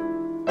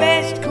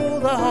 Best call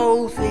the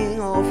whole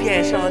thing off.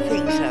 Yes, I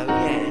think so,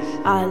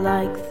 yes. I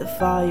like the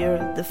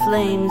fire, the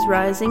flames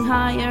rising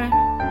higher.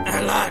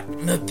 I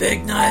like the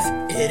big knife,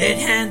 it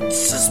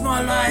enhances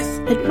my life.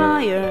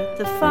 Admire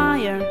the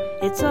fire,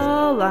 it's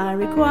all I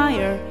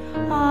require.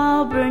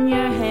 I'll burn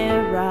your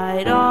hair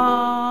right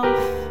off.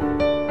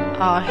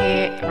 I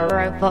hear a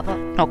robot,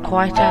 not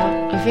quite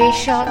out of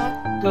earshot.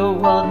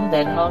 Go on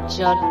then,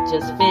 hotshot,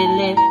 just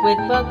fill it with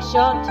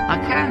buckshot. I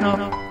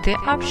cannot, the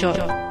upshot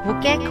will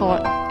get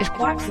caught, it's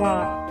quite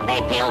far.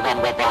 They kill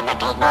them with their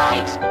metal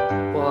knives.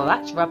 Well,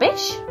 that's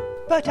rubbish.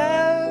 But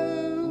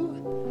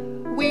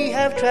oh, we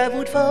have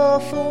travelled far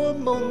for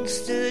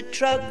monster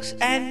trucks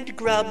and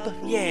grub,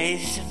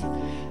 yes.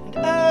 And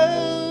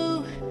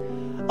oh,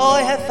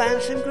 I have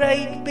found some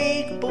great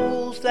big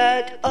balls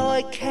that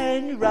I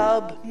can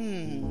rub.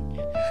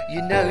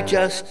 You know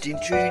Justin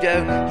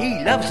Trudeau,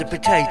 he loves a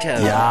potato.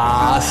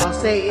 Yes. I'll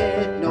say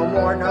it, no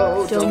more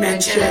no. Don't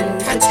mention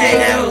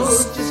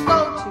potatoes. Just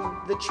go to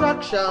the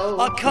truck show.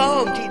 I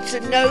can't, it's a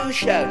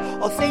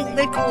no-show. I think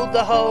they called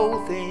the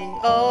whole thing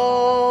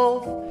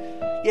off.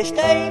 Yes,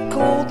 they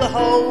called the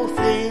whole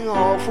thing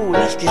off. Oh,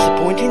 that's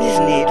disappointing,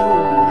 isn't it?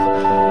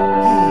 Oh.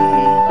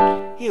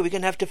 Here, we're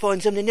going to have to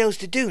find something else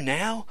to do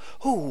now.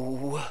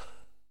 Oh.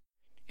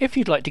 If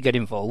you'd like to get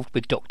involved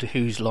with Doctor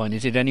Who's Line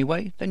Is It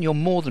Anyway, then you're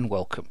more than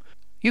welcome.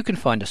 You can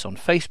find us on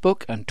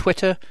Facebook and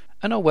Twitter,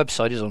 and our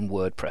website is on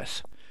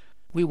WordPress.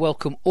 We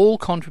welcome all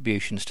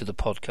contributions to the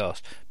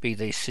podcast, be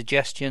they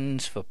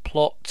suggestions for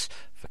plots,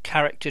 for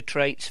character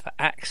traits, for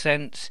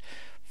accents,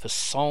 for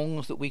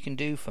songs that we can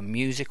do, for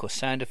music or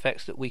sound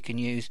effects that we can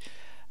use.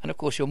 And of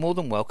course, you're more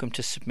than welcome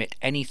to submit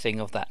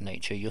anything of that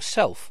nature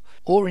yourself,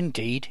 or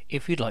indeed,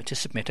 if you'd like to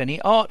submit any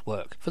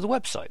artwork for the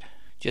website.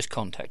 Just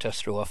contact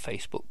us through our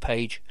Facebook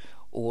page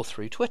or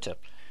through Twitter.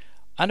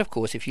 And of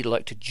course, if you'd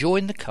like to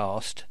join the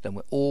cast, then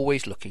we're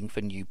always looking for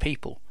new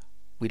people.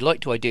 We'd like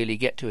to ideally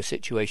get to a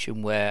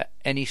situation where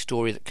any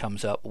story that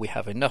comes up, we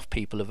have enough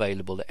people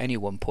available at any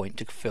one point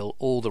to fill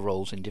all the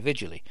roles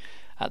individually.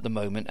 At the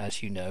moment,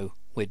 as you know,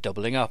 we're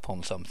doubling up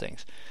on some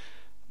things.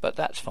 But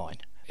that's fine.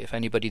 If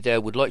anybody there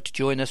would like to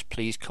join us,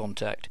 please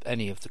contact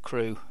any of the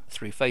crew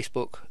through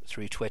Facebook,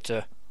 through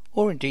Twitter,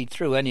 or indeed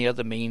through any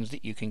other means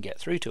that you can get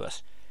through to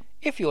us.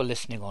 If you're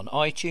listening on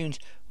iTunes,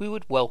 we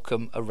would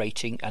welcome a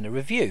rating and a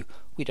review.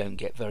 We don't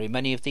get very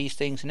many of these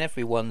things, and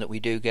every one that we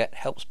do get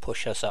helps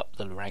push us up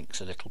the ranks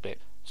a little bit.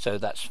 So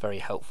that's very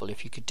helpful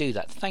if you could do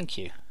that. Thank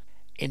you.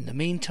 In the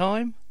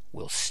meantime,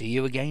 we'll see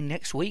you again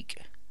next week.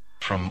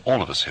 From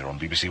all of us here on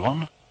BBC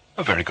One,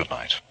 a very good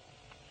night.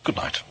 Good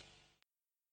night.